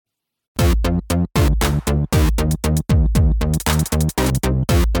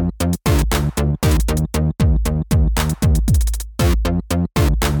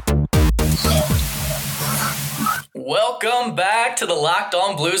to the Locked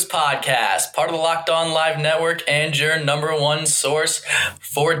On Blues podcast, part of the Locked On Live Network and your number one source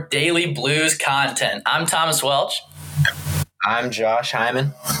for daily Blues content. I'm Thomas Welch. I'm Josh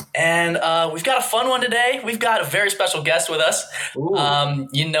Hyman. And we've got a fun one today. We've got a very special guest with us.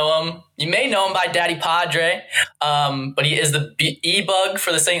 You know him. You may know him by Daddy Padre, but he is the E-Bug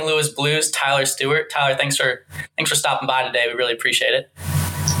for the St. Louis Blues, Tyler Stewart. Tyler, thanks for stopping by today. We really appreciate it.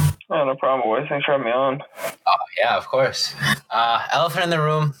 Oh, no problem, boys. Thanks for having me on. Oh, yeah, of course. Elephant in the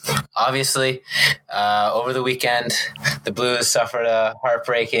room, obviously. Over the weekend, the Blues suffered a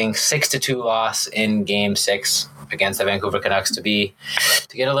heartbreaking 6-2 loss in Game 6 against the Vancouver Canucks to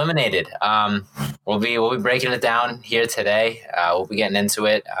get eliminated. We'll be breaking it down here today. We'll be getting into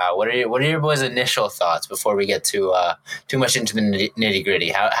it. What are your boys' initial thoughts before we get too much into the nitty gritty?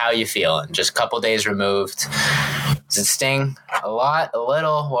 How are you feeling? Just a couple days removed. Does it sting a lot, a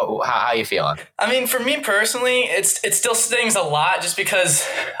little? How are you feeling? I mean, for me personally, it still stings a lot, just because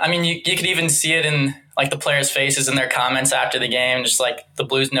I mean you could even see it in like the players' faces and their comments after the game. Just like the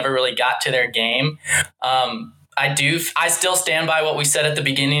Blues never really got to their game. I still stand by what we said at the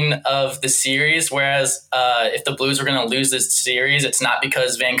beginning of the series, whereas if the Blues were going to lose this series, it's not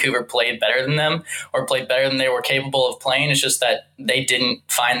because Vancouver played better than them or played better than they were capable of playing. It's just that they didn't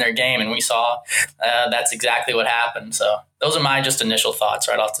find their game, and we saw that's exactly what happened. So those are my just initial thoughts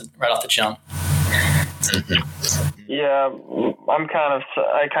right off the jump. Yeah, I kind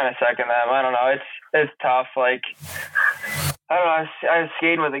of second that. I don't know. It's tough. Like, I don't know. I was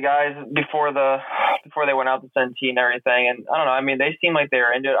skating with the guys before they went out to Centene and everything, and I don't know. I mean, they seem like they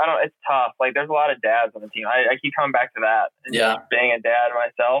were into it. It's tough. Like, there's a lot of dads on the team. I keep coming back to that. And yeah. Just being a dad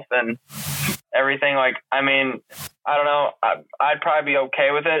myself and everything. Like, I mean, I don't know. I'd probably be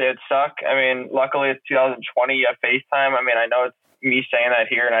okay with it. It'd suck. I mean, luckily it's 2020. You have FaceTime. I mean, I know it's me saying that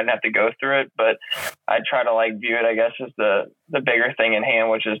here and I didn't have to go through it, but I try to like view it, I guess, as the bigger thing in hand,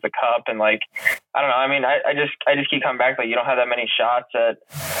 which is the cup. And like, I don't know. I mean, I just keep coming back. Like, you don't have that many shots at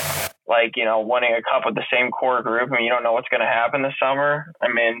like, you know, winning a cup with the same core group. I mean, you don't know what's going to happen this summer. I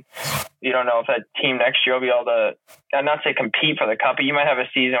mean, you don't know if that team next year will be able to, I'm not say compete for the cup, but you might have a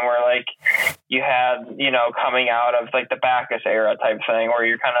season where like you had, you know, coming out of like the Bacchus era type thing, where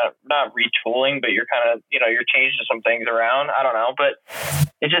you're kind of not retooling, but you're kind of, you know, you're changing some things around. I don't know, but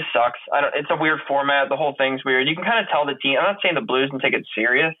it just sucks. It's a weird format. The whole thing's weird. You can kind of tell the team, I'm not saying the Blues didn't take it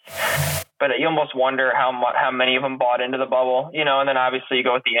serious, but you almost wonder how many of them bought into the bubble, you know, and then obviously you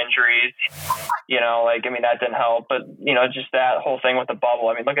go with the injuries, you know, like, I mean, that didn't help, but, you know, just that whole thing with the bubble.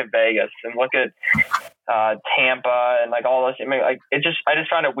 I mean, look at Vegas and look at Tampa and like all this. I mean, like, I just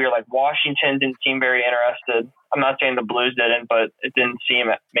found it weird. Like, Washington didn't seem very interested. I'm not saying the Blues didn't, but it didn't seem,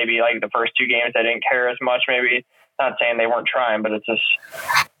 maybe like the first two games they didn't care as much, maybe. Not saying they weren't trying, but it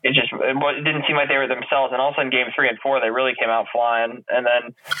didn't seem like they were themselves. And all of a sudden, Game 3 and 4, they really came out flying. And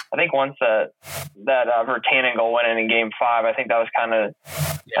then I think once that Virtanen goal went in Game 5, I think that was kind of,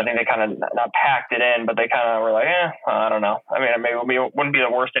 I think they kind of not packed it in, but they kind of were like, I don't know. I mean, maybe it wouldn't be the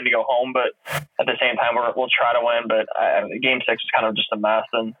worst thing to go home, but at the same time, we'll try to win. But Game 6 was kind of just a mess,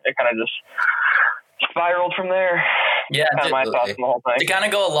 and it kind of just spiraled from there. Yeah, kind of my thoughts on the whole thing. To kind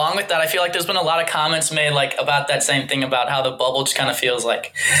of go along with that, I feel like there's been a lot of comments made like about that same thing, about how the bubble just kind of feels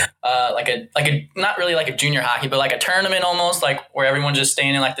like a not really like a junior hockey, but like a tournament almost, like where everyone's just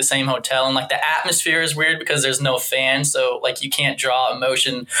staying in like the same hotel, and like the atmosphere is weird because there's no fans, so like you can't draw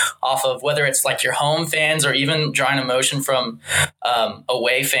emotion off of whether it's like your home fans or even drawing emotion from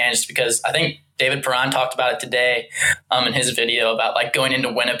away fans, because I think David Perron talked about it today in his video about like going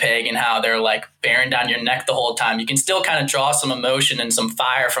into Winnipeg and how they're like bearing down your neck the whole time. You can still kind of draw some emotion and some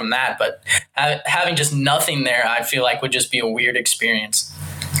fire from that, but having just nothing there, I feel like would just be a weird experience.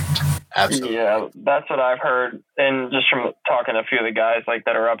 Absolutely. Yeah, that's what I've heard, and just from talking to a few of the guys like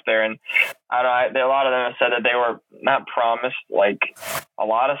that are up there, and a lot of them have said that they were not promised like a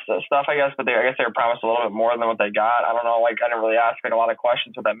lot of stuff, I guess, but I guess they were promised a little bit more than what they got. I don't know, like I didn't really ask a lot of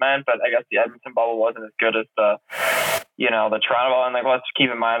questions what that meant, but I guess the Edmonton bubble wasn't as good as the Toronto bubble, and like let's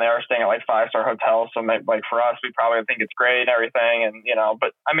keep in mind they are staying at like 5-star hotels, so like for us we probably think it's great and everything, and you know,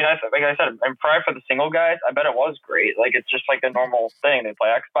 but I mean, like I said, and probably for the single guys, I bet it was great. Like it's just like a normal thing. They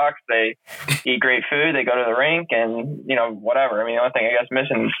play Xbox, they eat great food, they go to the rink, and you know, whatever. I mean, the only thing I guess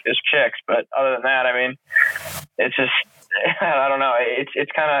missing is chicks, but other than that, I mean, it's just, I don't know.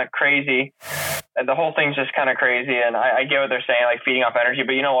 It's kind of crazy. And the whole thing's just kind of crazy. And I get what they're saying, like feeding off energy.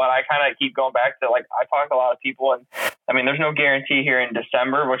 But you know what? I kind of keep going back to, like, I talk to a lot of people, and I mean, there's no guarantee here in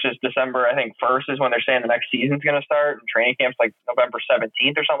December, which is December, I think, 1st is when they're saying the next season's going to start. And training camp's like November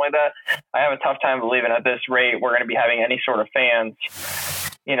 17th or something like that. I have a tough time believing at this rate we're going to be having any sort of fans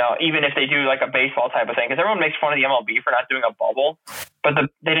even if they do like a baseball type of thing, because everyone makes fun of the MLB for not doing a bubble, but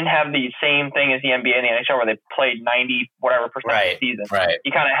they didn't have the same thing as the NBA and the NHL where they played 90 whatever percent of the season. Right.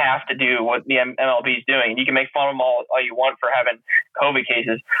 You kind of have to do what the MLB is doing. You can make fun of them all you want for having COVID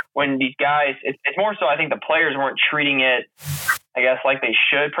cases. When these guys, it's more so I think the players weren't treating it, I guess, like they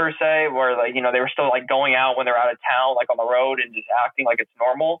should per se, where like, they were still like going out when they're out of town, like on the road and just acting like it's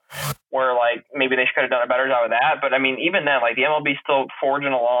normal, where like maybe they could have done a better job of that. But I mean, even then, like the MLB still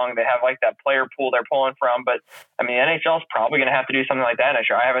forging along. They have like that player pool they're pulling from, but I mean, the NHL is probably going to have to do something like that next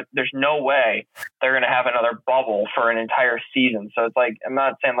year. There's no way they're going to have another bubble for an entire season. So it's like, I'm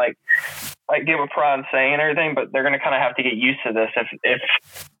not saying like give a prod saying and everything, but they're going to kind of have to get used to this if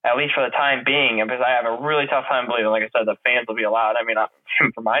at least for the time being, because I have a really tough time believing, like I said, the fans will be allowed. I mean,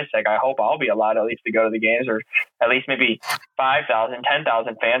 for my sake, I hope I'll be allowed at least to go to the games, or at least maybe 5,000,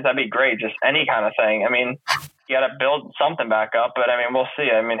 10,000 fans. That'd be great. Just any kind of thing. I mean, you got to build something back up, but I mean, we'll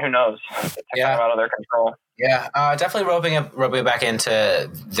see. I mean, who knows? It's kind of out of their control. Yeah, definitely roping it back into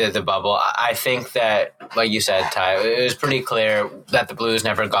the bubble. I think that, like you said, Ty, it was pretty clear that the Blues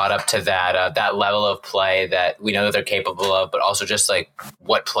never got up to that level of play that we know that they're capable of, but also just like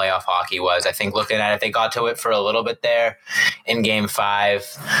what playoff hockey was. I think looking at it, they got to it for a little bit there in Game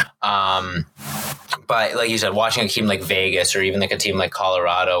 5. But like you said, watching a team like Vegas or even like a team like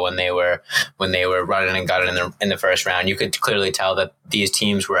Colorado when they were running and got it in the first round, you could clearly tell that these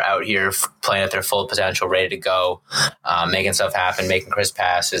teams were out here playing at their full potential, ready to go, making stuff happen, making crisp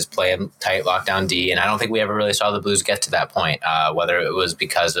passes, playing tight lockdown D. And I don't think we ever really saw the Blues get to that point, whether it was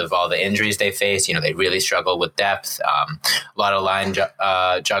because of all the injuries they faced. They really struggled with depth, a lot of line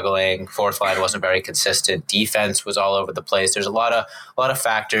juggling. Fourth line wasn't very consistent. Defense was all over the place. There's a lot of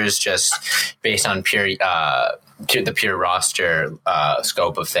factors just based on the pure roster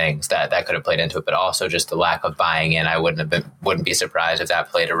scope of things that could have played into it, but also just the lack of buying in. I wouldn't be surprised if that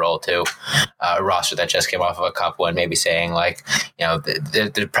played a role too. A roster that just came off of a cup win, maybe saying like,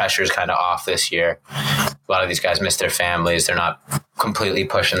 the pressure is kind of off this year. A lot of these guys miss their families. They're not completely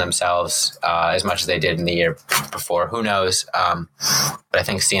pushing themselves as much as they did in the year before. Who knows? But I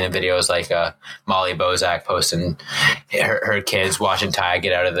think seeing the videos like Molly Bozak posting her kids watching Tyler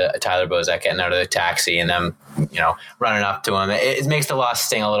Bozak getting out of the taxi and them, running up to him, it makes the loss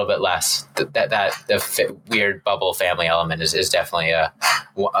sting a little bit less. The weird bubble family element is definitely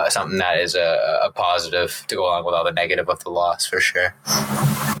something that is a positive to go along with all the negative of the loss, for sure.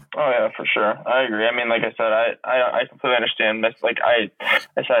 Oh yeah, for sure. I agree. I mean, like I said, I completely understand this. Like I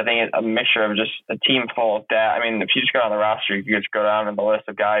think it's a mixture of just a team full of dad. I mean, if you just go on the roster, you can just go down in the list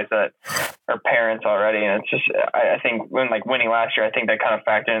of guys that are parents already, and it's just, I think when like winning last year, I think that kind of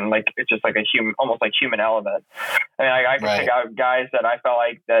factored in, like it's just like a almost like human element. I mean, I can pick out guys that I felt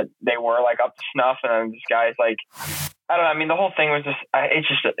like that they were like up to snuff, and then just guys like, I don't know. I mean, the whole thing was just,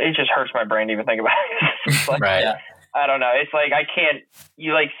 it just hurts my brain to even think about it. Like, right. Yeah. I don't know. It's like,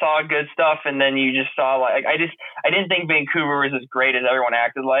 you like saw good stuff and then you just saw like, I didn't think Vancouver was as great as everyone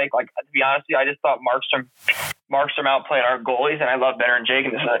acted like. Like, to be honest with you, I just thought Markstrom outplayed our goalies, and I love Benner and Jake,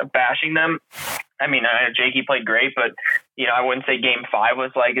 and just bashing them. I mean, I know Jakey played great, but I wouldn't say Game 5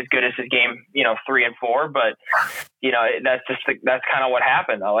 was like as good as his game 3 and 4. But that's kind of what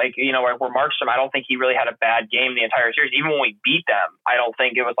happened though. Like where Markstrom, I don't think he really had a bad game the entire series. Even when we beat them, I don't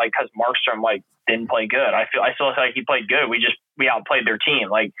think it was like because Markstrom like didn't play good. I still feel like he played good. We outplayed their team.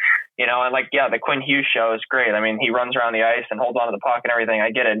 Like and like the Quinn Hughes show is great. I mean, he runs around the ice and holds onto the puck and everything.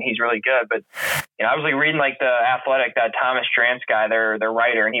 I get it, and he's really good. But I was like reading like the Athletic, that Thomas Drance guy, their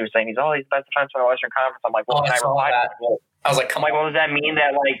writer, and he was saying he's the best defenseman in the Western Conference. I'm like, well, I was like, well, does that mean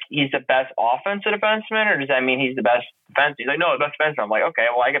that like he's the best offensive defenseman, or does that mean he's the best defense? He's like, no, the best defenseman. I'm like, okay,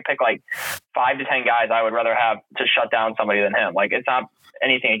 well, I could pick like 5 to 10 guys I would rather have to shut down somebody than him. Like, it's not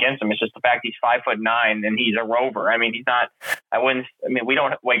anything against him. It's just the fact he's 5'9" and he's a rover. I mean, he's not. We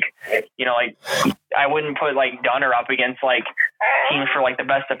don't like like I wouldn't put like Dunner up against like teams for like the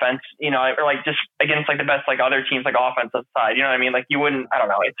best defense, or like just against like the best like other teams like offensive side. You know what I mean? Like you wouldn't. I don't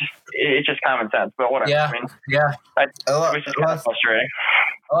know. It's just common sense. But whatever. Yeah. I mean, yeah. It was just kind of frustrating.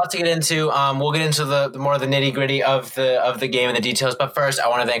 A lot to get into. We'll get into the more of the nitty gritty of the game and the details. But first, I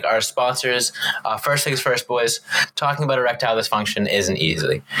want to thank our sponsors. First things first, boys. Talking about erectile dysfunction isn't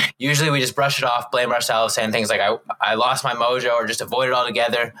easy. Usually, we just brush it off, blame ourselves, saying things like "I lost my mojo" or just avoid it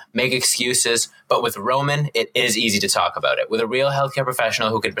altogether, make excuses. But with Roman, it is easy to talk about it. With a real healthcare professional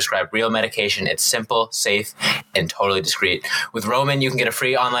who can prescribe real medication, it's simple, safe, and totally discreet. With Roman, you can get a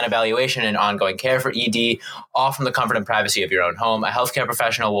free online evaluation and ongoing care for ED, all from the comfort and privacy of your own home. A healthcare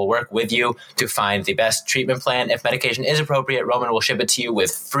professional professional will work with you to find the best treatment plan. If medication is appropriate, Roman will ship it to you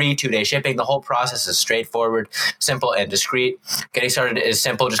with free 2-day shipping. The whole process is straightforward, simple, and discreet. Getting started is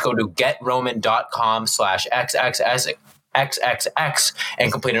simple. Just go to getroman.com/XXX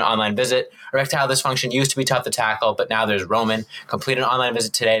and complete an online visit. Erectile dysfunction used to be tough to tackle, but now there's Roman. Complete an online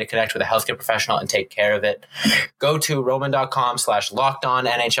visit today to connect with a healthcare professional and take care of it. Go to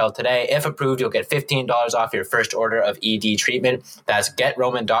roman.com/lockedonnhl today. If approved, you'll get $15 off your first order of ED treatment. That's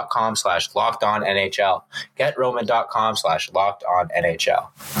getroman.com/lockedonnhl. getroman.com/lockedonnhl.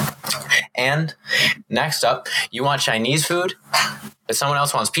 And next up, you want Chinese food? If someone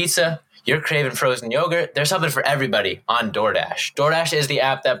else wants pizza, you're craving frozen yogurt, there's something for everybody on DoorDash. DoorDash is the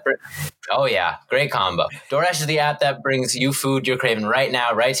app that... Oh, yeah. Great combo. DoorDash is the app that brings you food you're craving right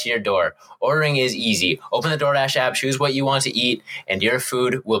now, right to your door. Ordering is easy. Open the DoorDash app, choose what you want to eat, and your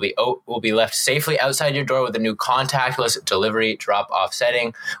food will be left safely outside your door with a new contactless delivery drop-off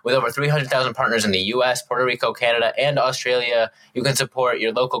setting. With over 300,000 partners in the U.S., Puerto Rico, Canada, and Australia, you can support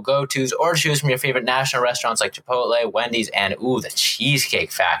your local go-tos or choose from your favorite national restaurants like Chipotle, Wendy's, and, the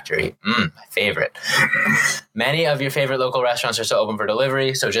Cheesecake Factory. My favorite. Many of your favorite local restaurants are still open for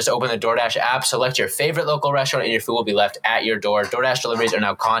delivery, so just open the DoorDash app, select your favorite local restaurant, and your food will be left at your door. DoorDash deliveries are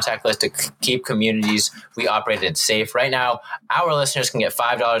now contactless to keep communities we operate in safe. Right now, our listeners can get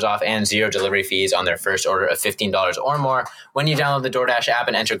 $5 off and 0 delivery fees on their first order of $15 or more when you download the DoorDash app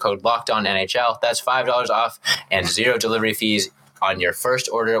and enter code LOCKEDONNHL. That's $5 off and 0 delivery fees on your first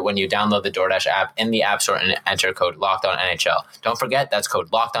order when you download the DoorDash app in the App Store and enter code LOCKEDONNHL. Don't forget, that's code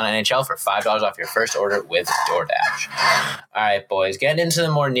LOCKEDONNHL for $5 off your first order with DoorDash. All right, boys, getting into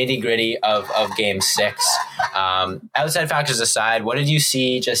the more nitty-gritty of Game 6. Outside factors aside, what did you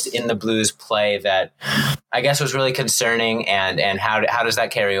see just in the Blues play that I guess was really concerning, and how does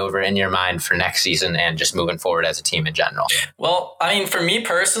that carry over in your mind for next season and just moving forward as a team in general? Well, I mean, for me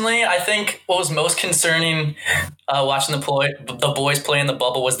personally, I think what was most concerning watching the boys play in the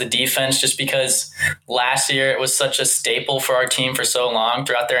bubble was the defense, just because last year it was such a staple for our team for so long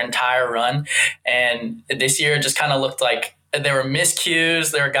throughout their entire run. And this year it just kind of looked like there were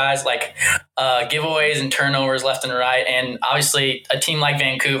miscues. There were guys like giveaways and turnovers left and right. And obviously a team like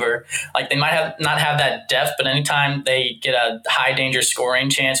Vancouver, like they might not have that depth, but anytime they get a high danger scoring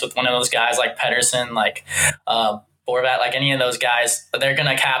chance with one of those guys like Pettersson, like Horvat, like any of those guys, they're going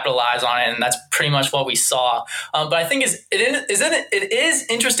to capitalize on it, and that's pretty much what we saw. But I think it is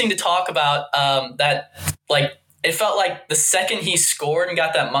interesting to talk about that. Like, it felt like the second he scored and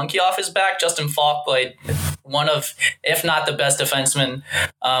got that monkey off his back, Justin Falk played one of, if not the best defenseman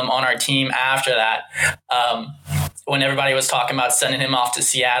on our team after that. When everybody was talking about sending him off to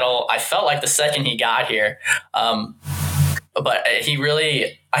Seattle, I felt like the second he got here, but he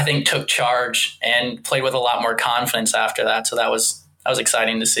really, I think, took charge and played with a lot more confidence after that. So that was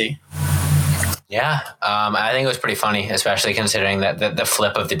exciting to see. Yeah, I think it was pretty funny, especially considering that the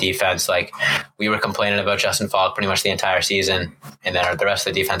flip of the defense. Like, we were complaining about Justin Falk pretty much the entire season, and then the rest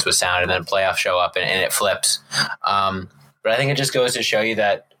of the defense was sound, and then playoffs show up and it flips. But I think it just goes to show you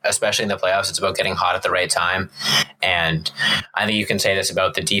that, especially in the playoffs, it's about getting hot at the right time. And I think you can say this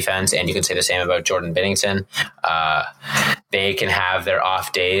about the defense, and you can say the same about Jordan Binnington. They can have their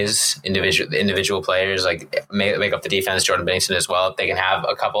off days, individual players, like make up the defense, Jordan Binnington as well. They can have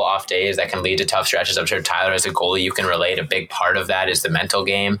a couple off days that can lead to tough stretches. I'm sure Tyler, as a goalie, you can relate. A big part of that is the mental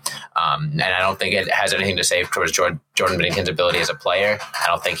game. And I don't think it has anything to say towards Jordan Binnington's ability as a player. I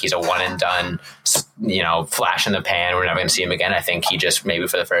don't think he's a one and done, flash in the pan. We're never going to see him again. I think he just, maybe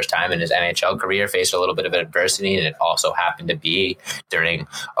for the first time in his NHL career, faced a little bit of adversity, and it also happened to be during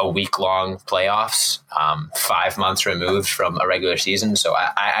a week-long playoffs, 5 months removed from a regular season. So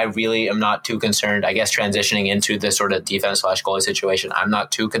I really am not too concerned. I guess transitioning into this sort of defense/goalie situation, I'm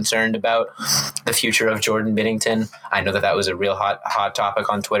not too concerned about the future of Jordan Binnington. I know that was a real hot topic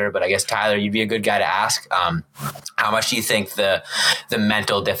on Twitter, but I guess, Tyler, you'd be a good guy to ask. How much do you think the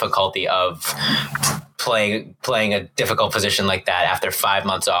mental difficulty of playing a difficult position like that after 5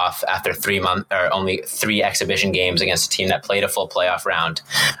 months off, after 3 months or only 3 exhibition games against a team that played a full playoff round?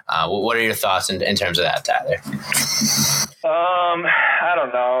 What are your thoughts in terms of that, Tyler? I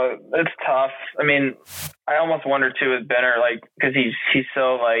don't know. It's tough. I mean, I almost wonder too with Benner, like, because he's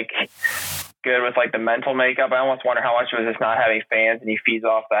so like good with like the mental makeup. I almost wonder how much of it is just not having fans and he feeds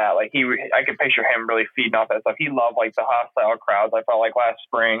off that. Like I could picture him really feeding off that stuff. He loved like the hostile crowds. I felt like last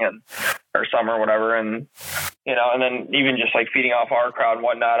spring or summer, whatever. And, and then even just like feeding off our crowd and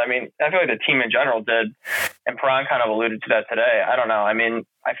whatnot. I mean, I feel like the team in general did. And Perron kind of alluded to that today. I don't know. I mean,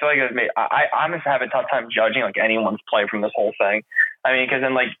 I feel like I honestly have a tough time judging like anyone's play from this whole thing. I mean, because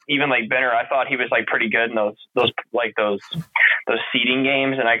then like even like Benner, I thought he was like pretty good in those seeding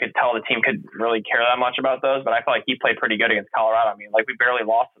games, and I could tell the team could really care that much about those. But I felt like he played pretty good against Colorado. I mean, like, we barely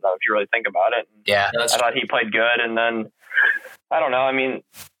lost to them if you really think about it. Yeah, I thought he played good, and then I don't know. I mean,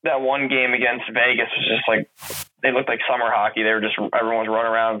 that one game against Vegas was just like, they looked like summer hockey. They were just, everyone was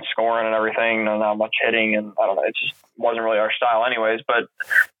running around scoring and everything, not much hitting, and I don't know. It just wasn't really our style, anyways. But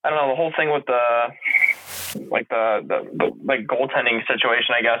I don't know. The whole thing with the goaltending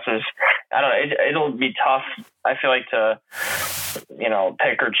situation, I guess, is, I don't know. It'll be tough, I feel like, to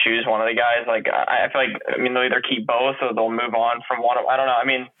pick or choose one of the guys. Like, I feel like, I mean, they'll either keep both or they'll move on from one of. I don't know. I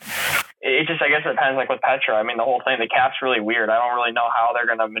mean, it just, I guess it depends. Like with Petra, I mean, the whole thing, the cap's really weird. I don't really know how they're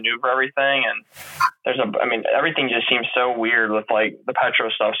going to maneuver everything, and everything just seems so weird with like the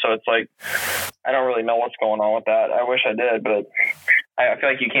Petra stuff. So it's like, I don't really know what's going on with that. I wish I did, but I feel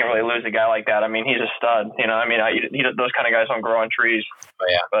like you can't really lose a guy like that. I mean, he's a stud. Those kind of guys don't grow on trees. Oh,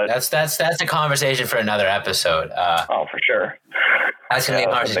 yeah, but that's a conversation for another episode. For sure. That's gonna be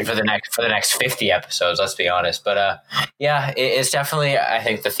a conversation for the next 50 episodes. Let's be honest, but it's definitely. I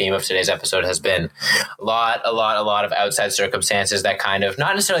think the theme of today's episode has been a lot of outside circumstances that kind of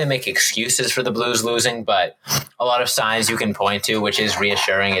not necessarily make excuses for the Blues losing, but a lot of signs you can point to, which is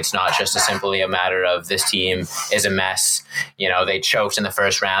reassuring. It's not just simply a matter of this team is a mess. They choked in the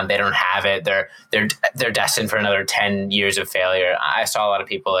first round. They don't have it. They're destined for another 10 years of failure. I saw a lot of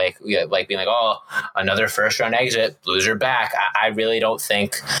people like being like, oh, another first round exit. Blues are back. I really don't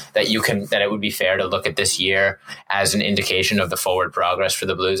think that it would be fair to look at this year as an indication of the forward progress for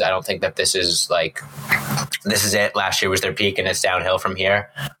the Blues. I don't think that this is it. Last year was their peak and it's downhill from here.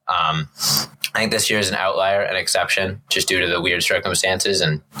 I think this year is an outlier, an exception, just due to the weird circumstances,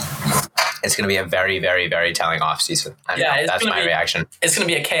 and it's going to be a very, very, very telling offseason. That's my reaction. It's going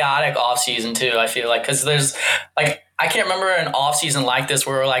to be a chaotic offseason too, I feel like, because there's I can't remember an offseason like this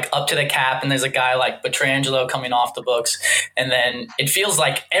where we're like up to the cap and there's a guy like Pietrangelo coming off the books. And then it feels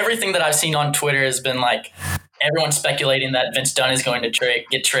like everything that I've seen on Twitter has been like everyone's speculating that Vince Dunn is going to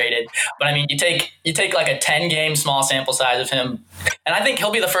get traded. But I mean, you take like a 10-game small sample size of him, and I think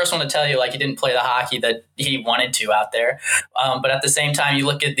he'll be the first one to tell you like he didn't play the hockey that he wanted to out there. But at the same time, you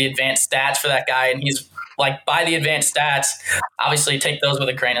look at the advanced stats for that guy, and he's like, by the advanced stats, obviously take those with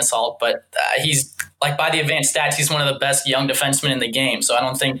a grain of salt, but he's like, by the advanced stats, he's one of the best young defensemen in the game. So I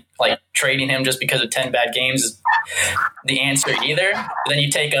don't think like trading him just because of 10 bad games is the answer either. But then you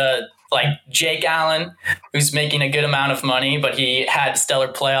take like Jake Allen, who's making a good amount of money, but he had stellar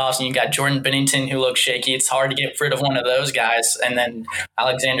playoffs, and you got Jordan Binnington, who looks shaky. It's hard to get rid of one of those guys. And then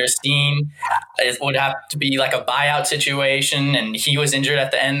Alexander Steen, it would have to be like a buyout situation, and he was injured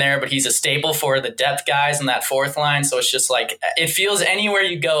at the end there, but he's a staple for the depth guys in that fourth line. So it's just like, it feels anywhere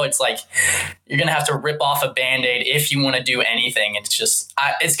you go, it's like you're going to have to rip off a Band-Aid if you want to do anything. It's just,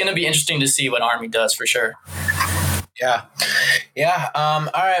 it's going to be interesting to see what Army does for sure. Yeah. All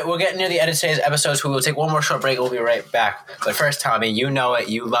right, we're getting near the end of today's episode, so we will take one more short break. We'll be right back. But first, Tommy, you know it.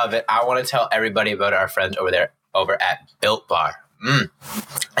 You love it. I want to tell everybody about our friends over at Built Bar.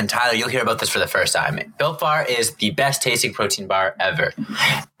 And Tyler, you'll hear about this for the first time. Built Bar is the best tasting protein bar ever.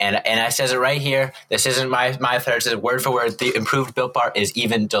 And I says it right here. This isn't my third. This is word for word. The improved Built Bar is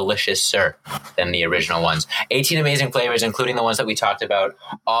even deliciouser than the original ones. 18 amazing flavors, including the ones that we talked about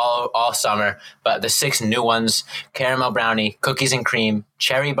all summer. But the 6 new ones: caramel brownie, cookies and cream,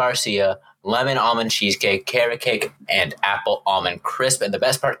 cherry barcia, lemon almond cheesecake, carrot cake, and apple almond crisp. And the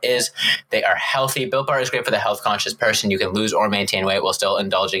best part is they are healthy. Built Bar is great for the health conscious person. You can lose or maintain weight while still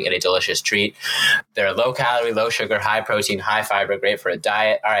indulging in a delicious treat. They're low calorie, low sugar, high protein, high fiber, great for a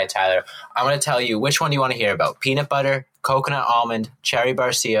diet. All right, Tyler, I'm going to tell you which one you want to hear about: peanut butter, coconut almond, cherry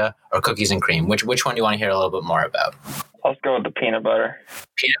barcia, or cookies and cream. Which one do you want to hear a little bit more about? Let's go with the peanut butter.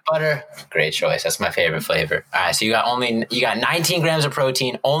 Peanut butter, great choice. That's my favorite flavor. All right, so you got 19 grams of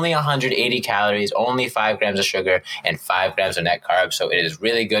protein, only 180 calories, only 5 grams of sugar, and 5 grams of net carbs. So it is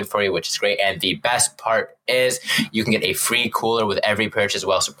really good for you, which is great. And the best part is you can get a free cooler with every purchase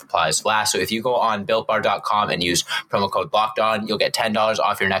while supplies last. So if you go on BuiltBar.com and use promo code LOCKEDON, you'll get $10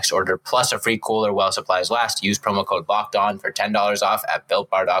 off your next order, plus a free cooler while supplies last. Use promo code LOCKEDON for $10 off at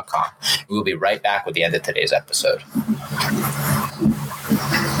BuiltBar.com. We will be right back with the end of today's episode.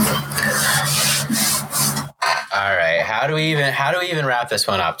 All right. How do we even wrap this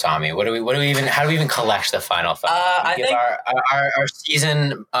one up, Tommy? How do we even collect the final thought? I think our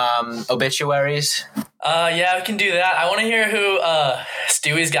season obituaries. Yeah, we can do that. I want to hear who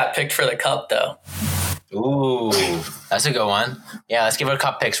Stewie's got picked for the cup, though. Ooh, that's a good one. Yeah, let's give our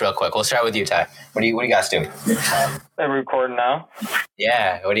cup picks real quick. We'll start with you, Ty. What do you got, Stewie? Are we recording now?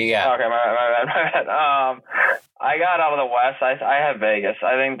 Yeah. What do you got? Okay, my bad. I got out of the West. I have Vegas.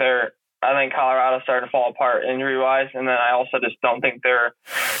 I think they're I think Colorado's starting to fall apart injury wise, and then I also just don't think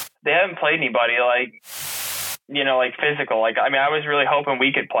they haven't played anybody like physical. Like, I mean, I was really hoping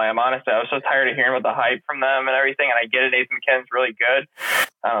we could play them, honestly. I was so tired of hearing about the hype from them and everything, and I get it, Nathan McKinnon's really good.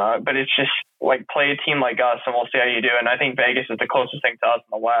 But it's just, like, play a team like us, and we'll see how you do. And I think Vegas is the closest thing to us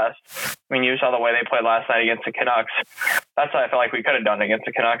in the West. I mean, you saw the way they played last night against the Canucks. That's what I feel like we could have done against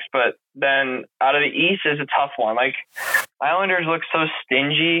the Canucks. But then out of the East is a tough one. Like, Islanders look so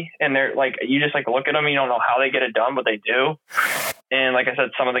stingy, and they're, like, you just, like, look at them, you don't know how they get it done, but they do. And like I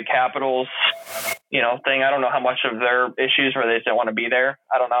said, some of the Capitals, thing, I don't know how much of their issues where they just didn't want to be there.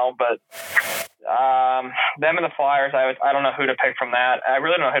 I don't know, but them and the Flyers, I don't know who to pick from that. I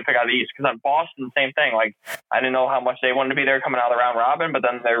really don't know who to pick out of the East, because on Boston, same thing. Like, I didn't know how much they wanted to be there coming out of the round robin, but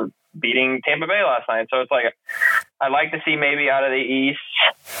then they're beating Tampa Bay last night. So it's like, I'd like to see maybe out of the East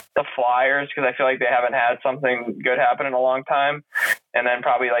the Flyers, because I feel like they haven't had something good happen in a long time, and then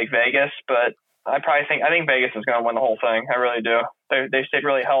probably like Vegas. But I think Vegas is going to win the whole thing. I really do. They stayed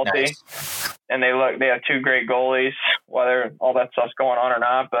really healthy. Nice. And they have two great goalies, whether all that stuff's going on or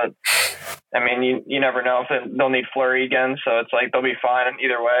not. But I mean, you never know if they'll need Fleury again. So it's like they'll be fine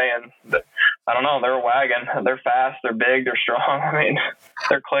either way. And I don't know. They're a wagon. They're fast. They're big. They're strong. I mean,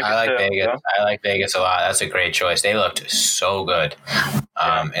 they're clicking. I like too, Vegas. I like Vegas a lot. That's a great choice. They looked so good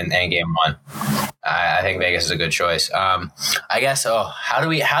in game one. I think Vegas is a good choice. I guess. How do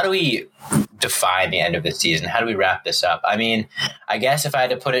we define the end of the season? How do we wrap this up? I mean, I guess if I had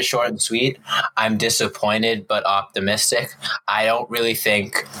to put it short and sweet, I'm disappointed but optimistic. I don't really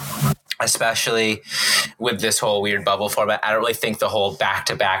think, especially with this whole weird bubble format, I don't really think the whole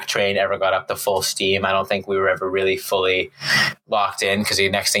back-to-back train ever got up to full steam. I don't think we were ever really fully locked in, because the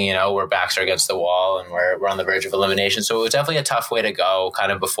next thing you know, we're backs are against the wall and we're on the verge of elimination. So it was definitely a tough way to go,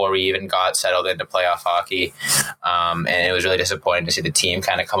 kind of before we even got settled into playoff hockey. And it was really disappointing to see the team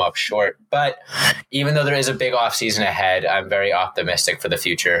kind of come up short. But even though there is a big offseason ahead, I'm very optimistic for the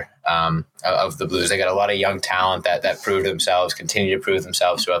future of the Blues. They got a lot of young talent that proved themselves, continue to prove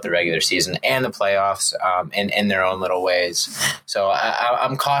themselves throughout the regular season and the playoffs in their own little ways. So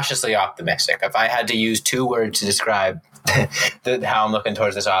I'm cautiously optimistic. If I had to use two words to describe how I'm looking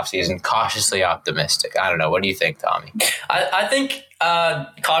towards this offseason, cautiously optimistic. I don't know. What do you think, Tommy? I think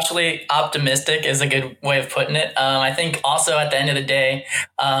cautiously optimistic is a good way of putting it. I think also at the end of the day,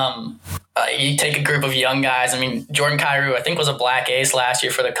 you take a group of young guys. I mean, Jordan Kyrou, I think, was a black ace last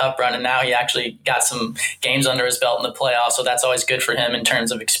year for the Cup run, and now he actually got some games under his belt in the playoffs, so that's always good for him in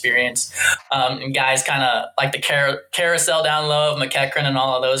terms of experience. And guys kind of like the carousel down low of McEachran and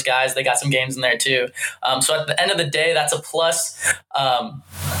all of those guys, they got some games in there too. So at the end of the day, that's a plus.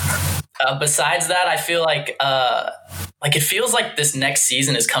 Besides that, I feel like it feels like this next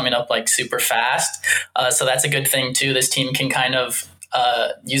season is coming up like super fast. So that's a good thing too. This team can kind of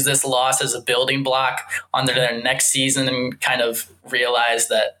use this loss as a building block onto their next season and kind of realize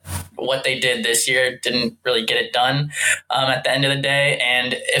that what they did this year didn't really get it done at the end of the day.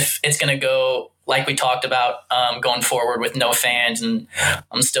 And if it's going to go like we talked about going forward with no fans and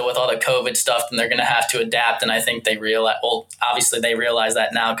still with all the COVID stuff, then they're going to have to adapt. And I think they obviously they realize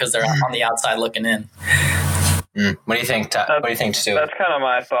that now because they're on the outside looking in. What do you think? What do you think, Stu? That's kind of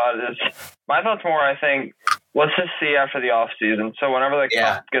my thought. My thought's more, I think, let's just see after the off season. So whenever the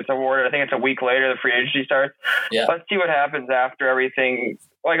cup gets awarded, I think it's a week later, the free agency starts. Yeah. Let's see what happens after everything.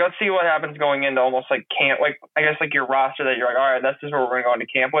 Like, let's see what happens going into almost like camp, like, I guess like your roster that you're like, all right, this is what we're going to go into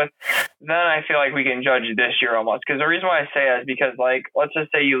camp with. Then I feel like we can judge this year almost. Because the reason why I say that is because, like, let's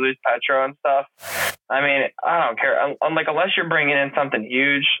just say you lose Petro and stuff. I mean, I don't care. Like, unless you're bringing in something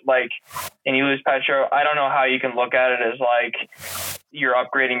huge, like, and you lose Petro, I don't know how you can look at it as like you're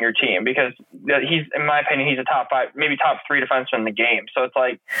upgrading your team, because he's, in my opinion, he's a top 5, maybe top 3 defenseman in the game. So it's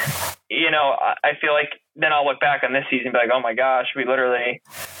like, I feel like then I'll look back on this season and be like, oh my gosh, we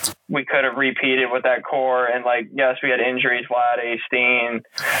could have repeated with that core. And like, yes, we had injuries, Vlad, Steen,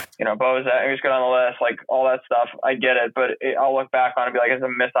 Bozak, who's good on the list, like all that stuff. I get it, but I'll look back on it and be like, it's a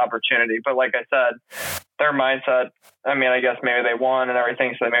missed opportunity. But like I said, their mindset, I mean, I guess maybe they won and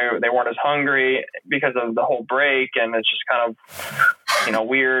everything, so maybe they weren't as hungry because of the whole break, and it's just kind of,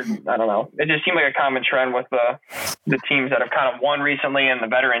 weird. I don't know. It just seemed like a common trend with the teams that have kind of won recently and the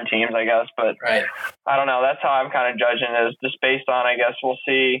veteran teams, I guess. But right. I don't know. That's how I'm kind of judging it, is just based on, I guess we'll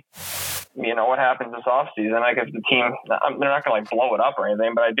see what happens this offseason. Like if the team, they're not going to like blow it up or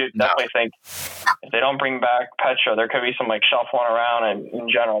anything, but I do definitely think if they don't bring back Petra, there could be some like shuffling around, and in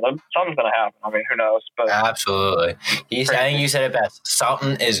general, something's going to happen. I mean, who knows? But absolutely, I think you said it best.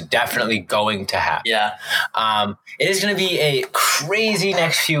 Something is definitely going to happen. Yeah. It is going to be a crazy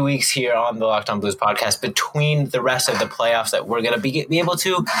next few weeks here on the Locked On Blues podcast between the rest of the playoffs that we're going to be able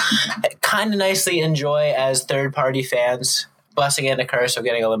to kind of nicely enjoy as third-party fans. Blessing and a curse of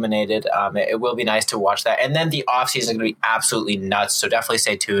getting eliminated. It will be nice to watch that. And then the offseason is going to be absolutely nuts, so definitely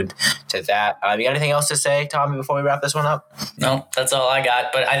stay tuned to that. You got anything else to say, Tommy, before we wrap this one up? No, that's all I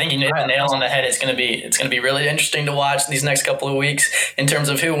got. But I think you hit the nail on the head. It's going to be really interesting to watch these next couple of weeks in terms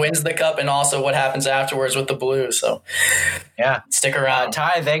of who wins the cup and also what happens afterwards with the Blues. So yeah, stick around.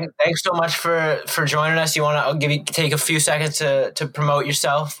 Ty, thanks so much for joining us. You want to take a few seconds to promote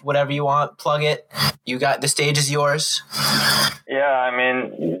yourself, whatever you want, plug it. You got the stage is yours. Yeah, I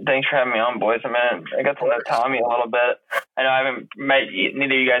mean, thanks for having me on, boys. I mean, I got to know Tommy a little bit. I know I haven't met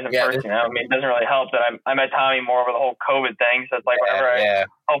neither of you guys in person. I mean, it doesn't really help that I met Tommy more over the whole COVID thing. So it's like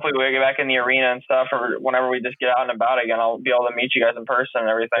hopefully we get back in the arena and stuff, or whenever we just get out and about again, I'll be able to meet you guys in person and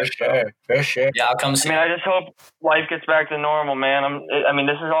everything. For sure. Yeah, I'll come see. I mean, I just hope life gets back to normal, man. I mean,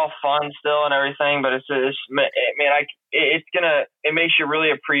 this is all fun still and everything, but it makes you really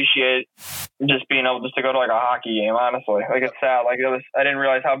appreciate just being able to go to like a hockey game. Honestly, like it's sad. Like I didn't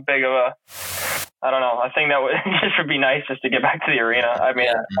realize how big of a, I don't know. I think that would just would be nice just to get back to the arena. I mean,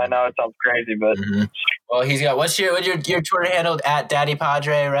 I know it sounds crazy, but well, he's got what's your Twitter handle at Daddy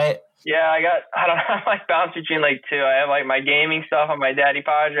Padre, right? Yeah, I don't know. I like bounce between like two. I have like my gaming stuff on my Daddy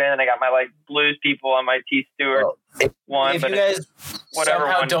Padre, and then I got my like Blues people on my T Stewart one. If you guys whatever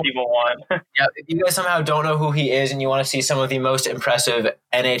one people want. Yeah, if you guys somehow don't know who he is and you want to see some of the most impressive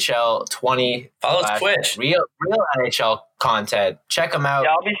NHL 20 follow Twitch real NHL content, check him out.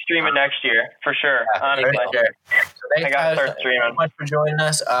 Yeah, I'll be streaming next year for sure. Honestly, sure. So thanks I gotta start streaming. So much for joining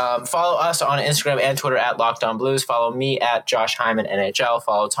us. Follow us on Instagram and Twitter at Locked On Blues. Follow me at Josh Hyman NHL.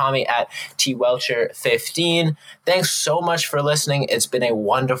 Follow Tommy at TWelcher15. Thanks so much for listening. It's been a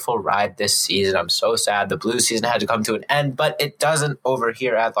wonderful ride this season. I'm so sad the Blues season had to come to an end, but it doesn't over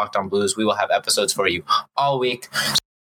here at Locked On Blues. We will have episodes for you all week.